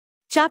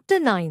Chapter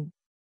 9.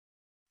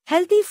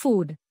 Healthy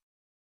Food.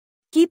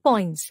 Key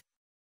Points.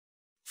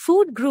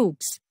 Food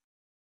Groups.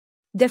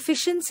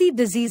 Deficiency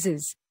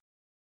Diseases.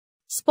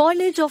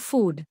 Spoilage of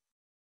Food.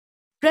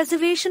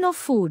 Preservation of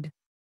Food.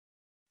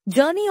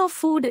 Journey of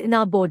food in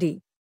our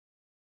body.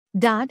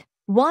 Dad,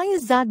 why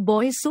is that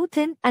boy so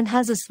thin and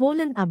has a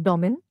swollen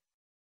abdomen?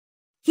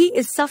 He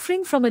is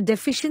suffering from a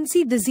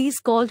deficiency disease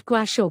called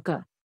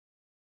kwashiorkor.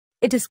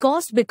 It is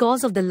caused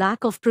because of the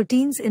lack of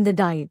proteins in the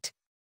diet.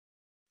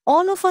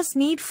 All of us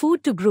need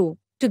food to grow,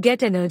 to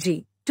get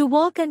energy, to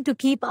work and to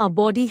keep our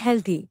body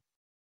healthy.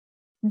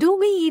 Do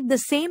we eat the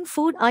same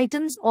food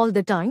items all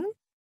the time?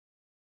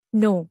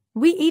 No,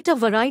 we eat a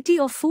variety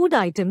of food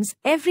items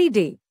every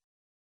day.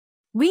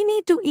 We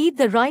need to eat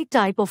the right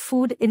type of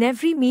food in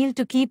every meal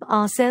to keep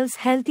ourselves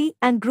healthy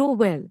and grow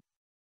well.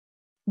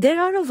 There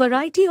are a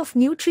variety of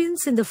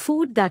nutrients in the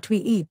food that we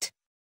eat.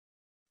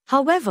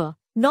 However,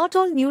 not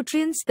all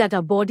nutrients that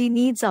our body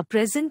needs are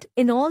present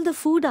in all the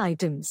food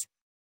items.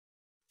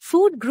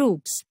 Food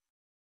groups.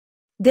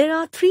 There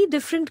are 3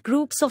 different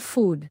groups of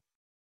food.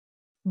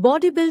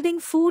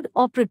 Bodybuilding food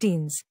or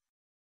proteins.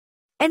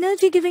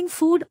 Energy-giving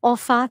food or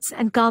fats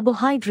and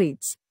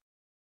carbohydrates.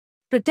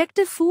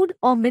 Protective food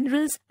or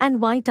minerals and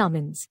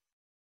vitamins.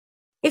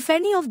 If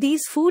any of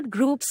these food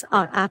groups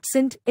are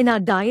absent in our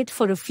diet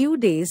for a few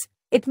days,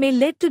 it may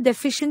lead to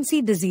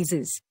deficiency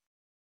diseases.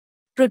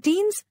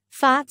 Proteins,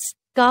 fats,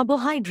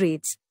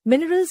 carbohydrates,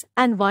 minerals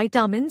and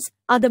vitamins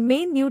are the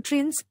main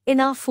nutrients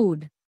in our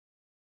food.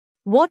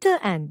 Water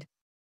and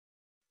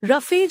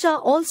roughage are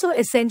also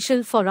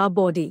essential for our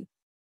body.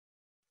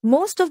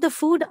 Most of the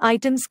food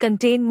items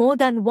contain more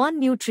than one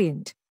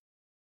nutrient.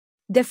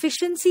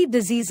 Deficiency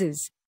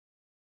diseases.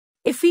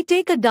 If we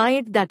take a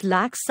diet that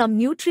lacks some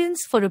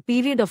nutrients for a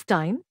period of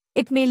time,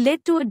 it may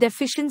lead to a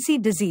deficiency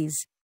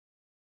disease.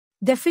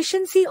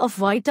 Deficiency of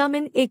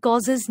vitamin A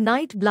causes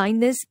night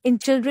blindness in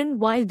children,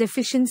 while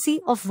deficiency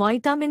of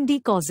vitamin D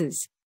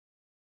causes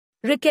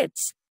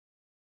rickets.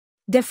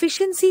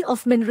 Deficiency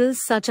of minerals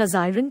such as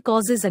iron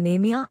causes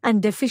anemia, and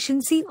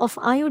deficiency of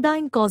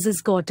iodine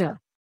causes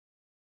goiter.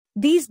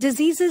 These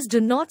diseases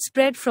do not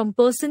spread from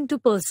person to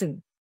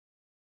person.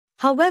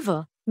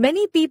 However,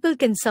 many people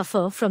can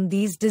suffer from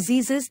these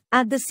diseases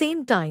at the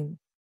same time.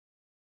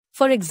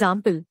 For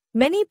example,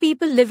 many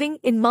people living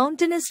in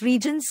mountainous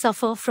regions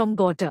suffer from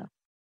goiter.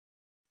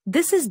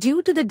 This is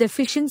due to the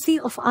deficiency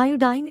of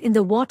iodine in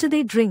the water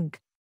they drink.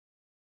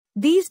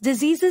 These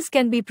diseases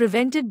can be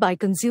prevented by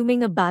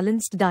consuming a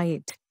balanced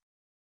diet.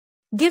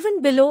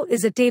 Given below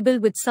is a table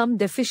with some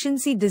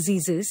deficiency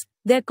diseases,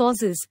 their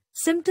causes,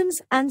 symptoms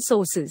and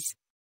sources.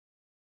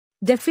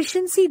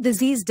 Deficiency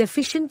disease: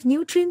 deficient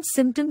nutrient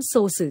symptoms.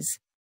 Sources: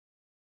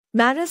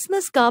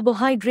 marasmus,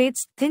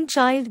 carbohydrates, thin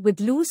child with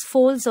loose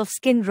folds of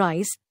skin,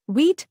 rice,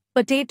 wheat,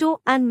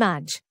 potato and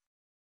maj.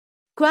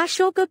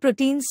 Kwashiorkor: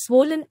 proteins,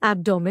 swollen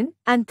abdomen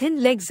and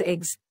thin legs,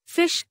 eggs,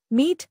 fish,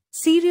 meat,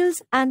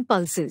 cereals and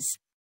pulses.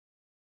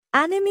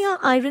 Anemia: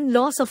 iron,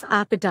 loss of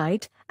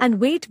appetite and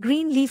weight,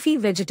 green leafy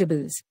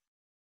vegetables.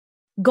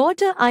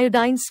 Goiter: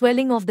 iodine,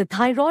 swelling of the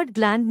thyroid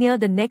gland near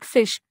the neck,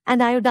 fish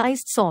and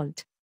iodized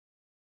salt.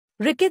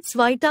 Rickets: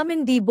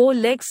 vitamin D, bow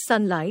legs,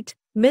 sunlight,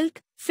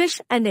 milk, fish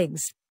and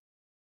eggs.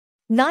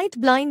 Night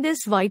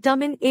blindness: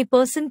 vitamin A,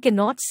 person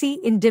cannot see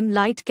in dim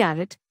light,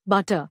 carrot,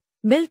 butter,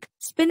 milk,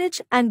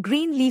 spinach and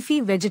green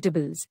leafy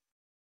vegetables.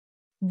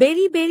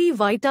 Beriberi: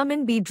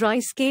 vitamin B, dry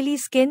scaly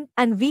skin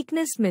and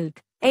weakness,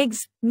 milk, eggs,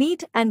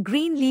 meat and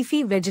green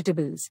leafy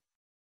vegetables.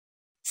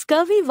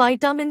 Scurvy: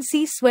 vitamin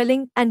C,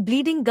 swelling and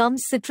bleeding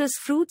gums, citrus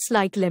fruits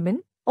like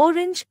lemon,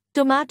 orange,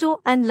 tomato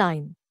and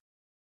lime.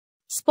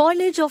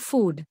 Spoilage of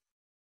food.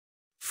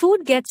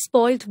 Food gets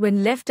spoiled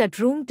when left at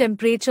room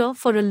temperature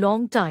for a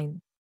long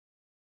time.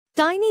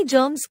 Tiny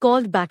germs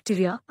called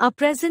bacteria are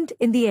present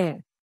in the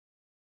air.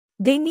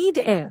 They need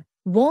air,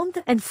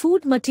 warmth and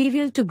food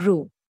material to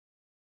grow.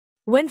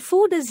 When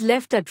food is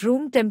left at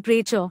room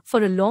temperature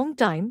for a long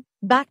time,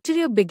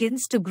 bacteria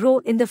begins to grow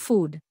in the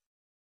food.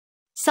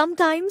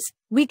 Sometimes,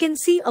 we can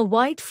see a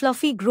white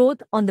fluffy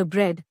growth on the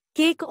bread,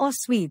 cake or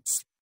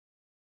sweets.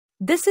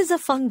 This is a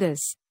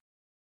fungus.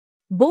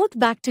 Both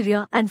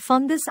bacteria and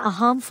fungus are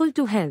harmful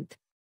to health.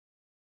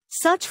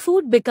 Such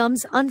food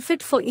becomes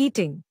unfit for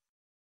eating.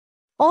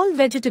 All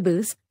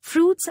vegetables,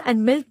 fruits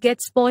and milk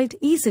get spoiled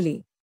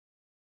easily.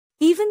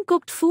 Even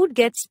cooked food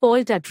gets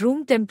spoiled at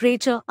room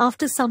temperature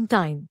after some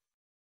time.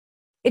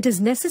 It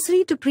is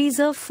necessary to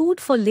preserve food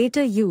for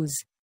later use.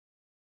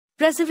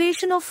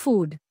 Preservation of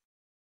food.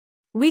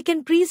 We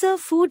can preserve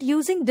food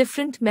using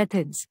different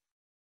methods.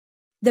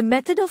 The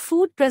method of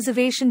food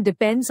preservation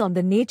depends on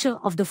the nature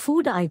of the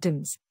food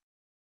items.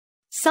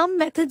 Some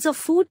methods of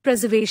food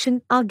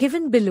preservation are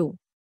given below.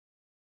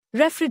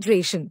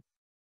 Refrigeration.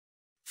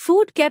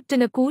 Food kept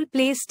in a cool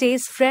place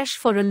stays fresh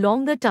for a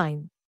longer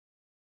time.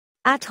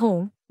 At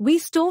home, we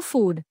store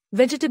food,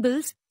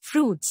 vegetables,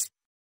 fruits,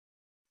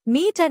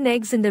 meat and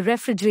eggs in the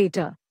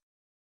refrigerator.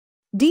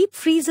 Deep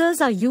freezers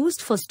are used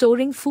for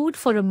storing food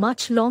for a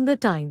much longer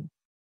time.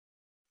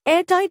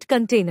 Airtight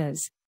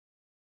containers.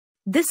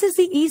 This is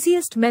the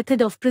easiest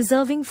method of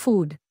preserving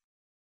food.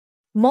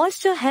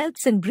 Moisture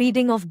helps in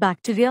breeding of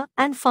bacteria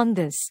and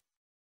fungus.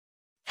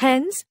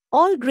 Hence,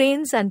 all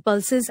grains and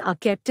pulses are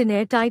kept in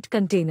airtight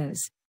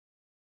containers.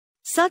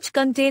 Such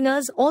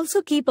containers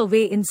also keep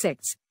away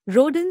insects,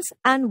 rodents,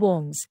 and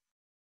worms.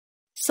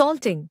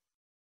 Salting.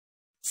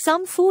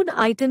 Some food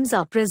items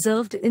are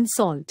preserved in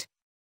salt.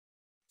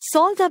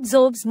 Salt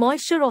absorbs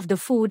moisture of the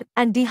food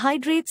and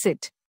dehydrates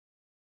it.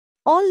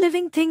 All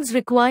living things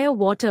require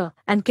water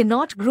and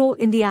cannot grow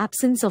in the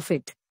absence of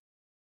it.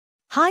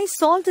 High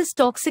salt is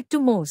toxic to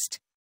most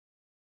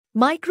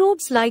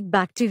microbes like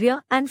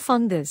bacteria and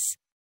fungus.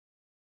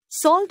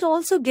 Salt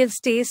also gives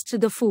taste to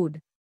the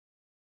food.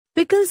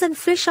 Pickles and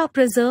fish are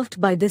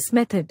preserved by this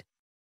method.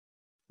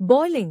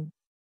 Boiling.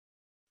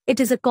 It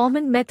is a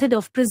common method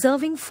of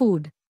preserving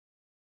food.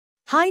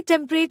 High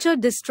temperature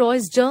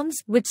destroys germs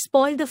which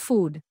spoil the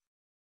food.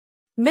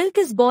 Milk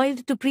is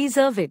boiled to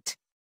preserve it.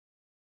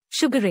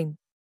 Sugaring.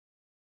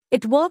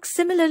 It works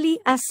similarly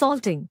as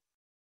salting.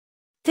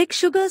 Thick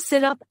sugar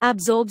syrup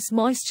absorbs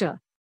moisture.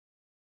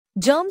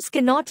 Germs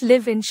cannot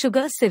live in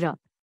sugar syrup.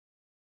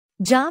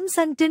 Jams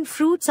and tinned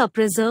fruits are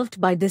preserved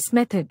by this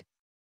method.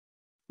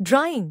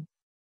 Drying.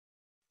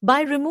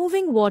 By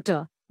removing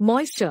water,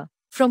 moisture,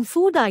 from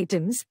food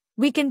items,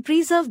 we can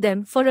preserve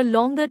them for a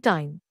longer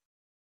time.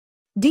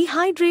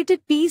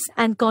 Dehydrated peas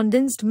and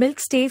condensed milk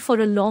stay for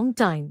a long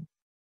time.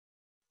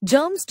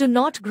 Germs do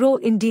not grow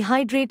in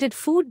dehydrated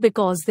food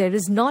because there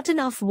is not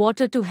enough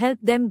water to help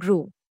them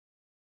grow.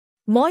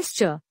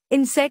 Moisture,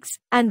 insects,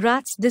 and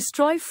rats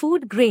destroy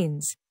food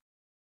grains.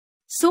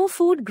 So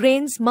food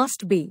grains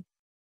must be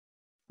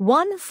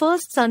 1.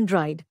 First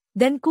sun-dried,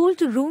 then cooled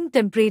to room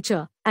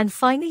temperature, and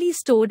finally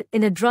stored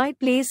in a dry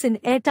place in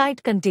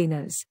airtight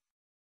containers.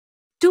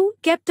 2.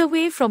 Kept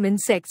away from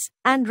insects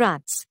and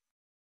rats.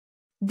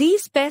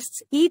 These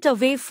pests eat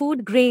away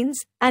food grains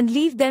and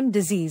leave them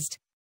diseased.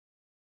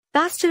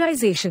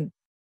 Pasteurization.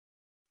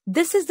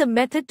 This is the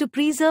method to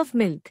preserve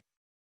milk.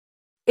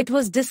 It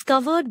was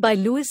discovered by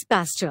Louis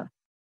Pasteur.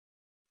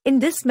 In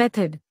this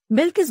method,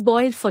 milk is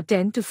boiled for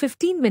 10 to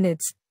 15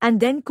 minutes and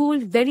then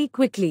cooled very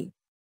quickly.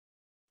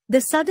 The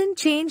sudden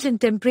change in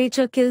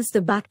temperature kills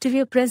the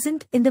bacteria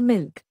present in the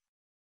milk.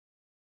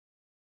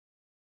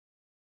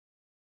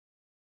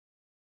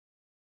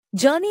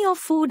 Journey of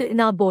food in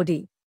our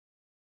body.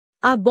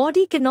 Our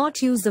body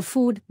cannot use the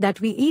food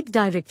that we eat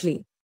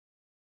directly.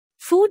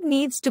 Food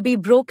needs to be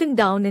broken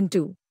down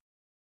into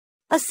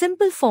a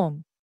simple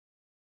form.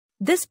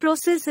 This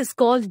process is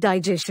called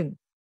digestion.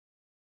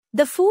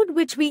 The food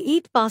which we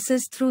eat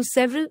passes through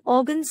several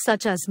organs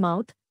such as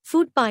mouth,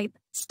 food pipe,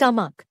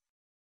 stomach,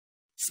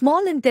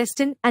 small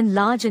intestine and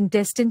large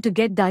intestine to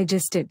get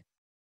digested.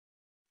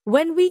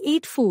 When we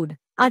eat food,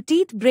 our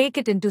teeth break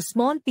it into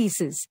small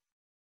pieces.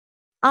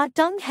 Our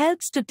tongue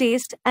helps to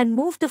taste and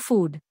move the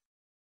food.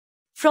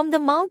 From the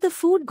mouth the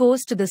food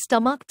goes to the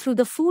stomach through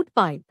the food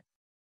pipe.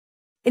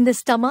 In the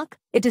stomach,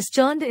 it is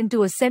churned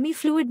into a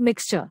semi-fluid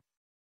mixture.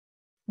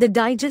 The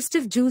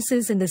digestive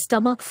juices in the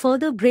stomach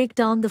further break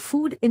down the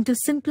food into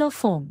simpler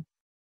form.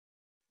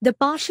 The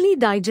partially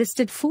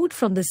digested food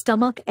from the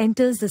stomach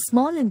enters the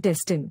small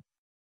intestine,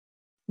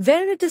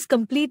 where it is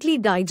completely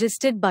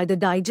digested by the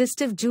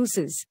digestive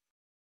juices.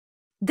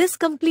 This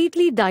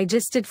completely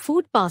digested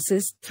food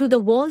passes through the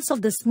walls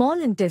of the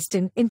small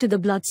intestine into the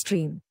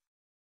bloodstream.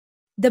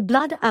 The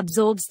blood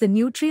absorbs the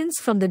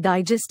nutrients from the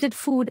digested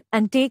food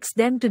and takes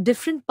them to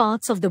different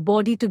parts of the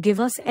body to give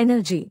us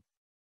energy.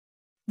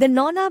 The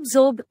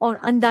non-absorbed or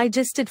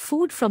undigested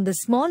food from the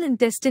small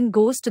intestine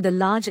goes to the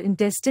large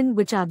intestine,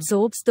 which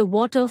absorbs the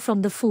water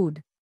from the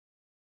food.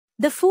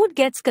 The food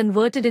gets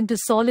converted into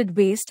solid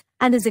waste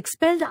and is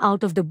expelled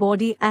out of the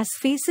body as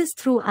feces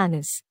through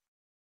anus.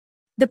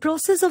 The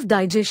process of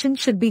digestion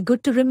should be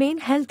good to remain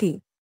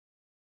healthy.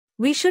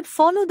 We should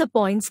follow the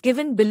points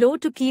given below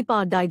to keep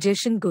our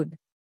digestion good.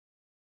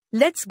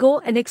 Let's go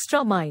an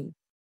extra mile.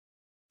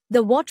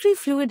 The watery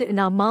fluid in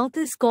our mouth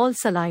is called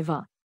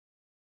saliva.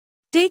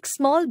 Take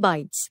small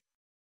bites.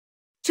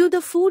 Chew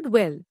the food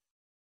well.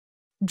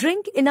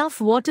 Drink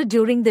enough water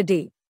during the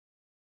day.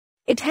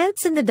 It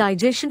helps in the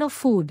digestion of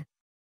food.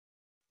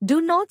 Do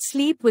not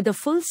sleep with a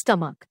full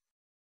stomach.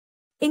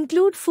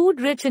 Include food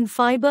rich in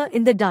fiber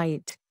in the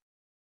diet.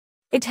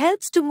 It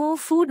helps to move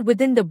food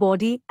within the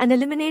body and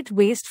eliminate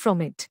waste from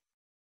it.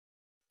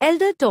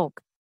 Elder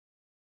talk.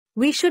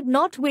 We should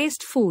not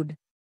waste food.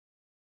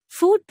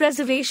 Food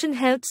preservation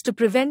helps to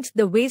prevent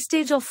the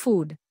wastage of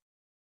food.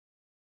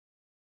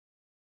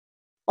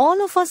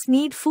 All of us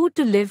need food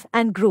to live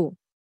and grow.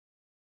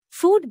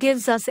 Food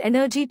gives us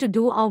energy to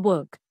do our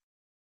work.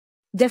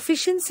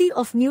 Deficiency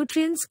of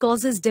nutrients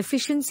causes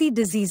deficiency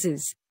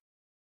diseases.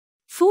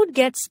 Food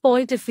gets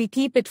spoiled if we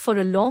keep it for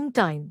a long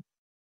time.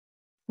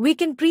 We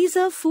can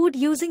preserve food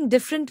using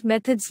different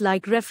methods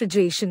like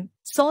refrigeration,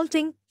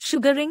 salting,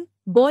 sugaring,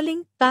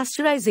 boiling,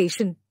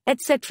 pasteurization,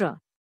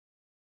 etc.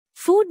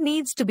 Food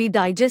needs to be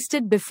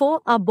digested before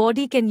our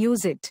body can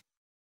use it.